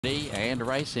And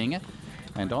racing.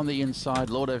 And on the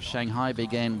inside, Lord of Shanghai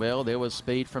began well. There was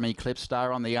speed from Eclipse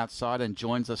Star on the outside and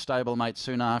joins the stablemate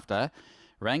soon after.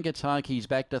 Rangataki's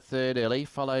back to third early,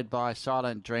 followed by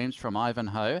Silent Dreams from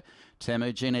Ivanhoe.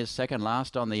 Temujin is second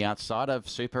last on the outside of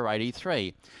Super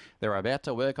 83. They're about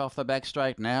to work off the back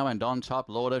straight now, and on top,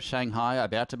 Lord of Shanghai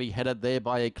about to be headed there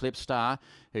by Eclipse Star,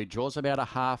 who draws about a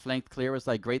half length clear as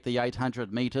they greet the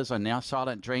 800 metres, and now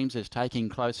Silent Dreams is taking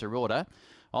closer order.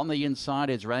 On the inside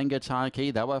is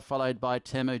Rangataki. They were followed by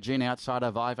Temujin outside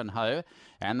of Ivanhoe.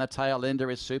 And the tail ender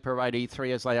is Super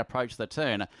 83 as they approach the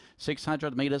turn.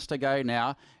 600 metres to go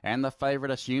now. And the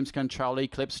favourite assumes control,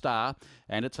 Eclipse Star.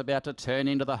 And it's about to turn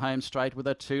into the home straight with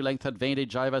a 2-length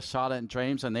advantage over Silent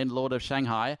Dreams and then Lord of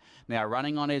Shanghai. Now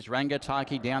running on is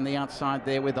Rangataki down the outside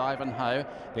there with Ivanhoe.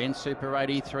 Then Super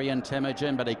 83 and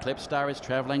Temujin. But Eclipse Star is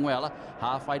travelling well.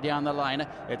 Halfway down the lane.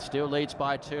 It still leads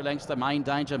by 2 lengths. The main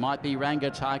danger might be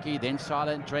Rangataki, then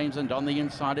Silent Dreams, and on the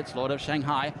inside it's Lord of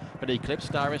Shanghai, but Eclipse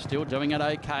Star is still doing it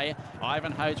okay.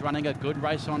 Ivanhoe's running a good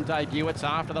race on debut. It's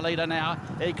after the leader now.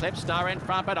 Eclipse Star in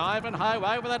front, but Ivanhoe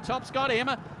over the top's got him,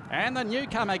 and the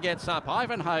newcomer gets up.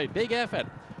 Ivanhoe, big effort.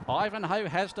 Ivanhoe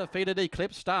has defeated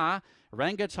Eclipse Star.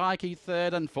 Rangataki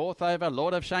third and fourth over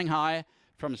Lord of Shanghai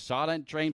from Silent Dreams.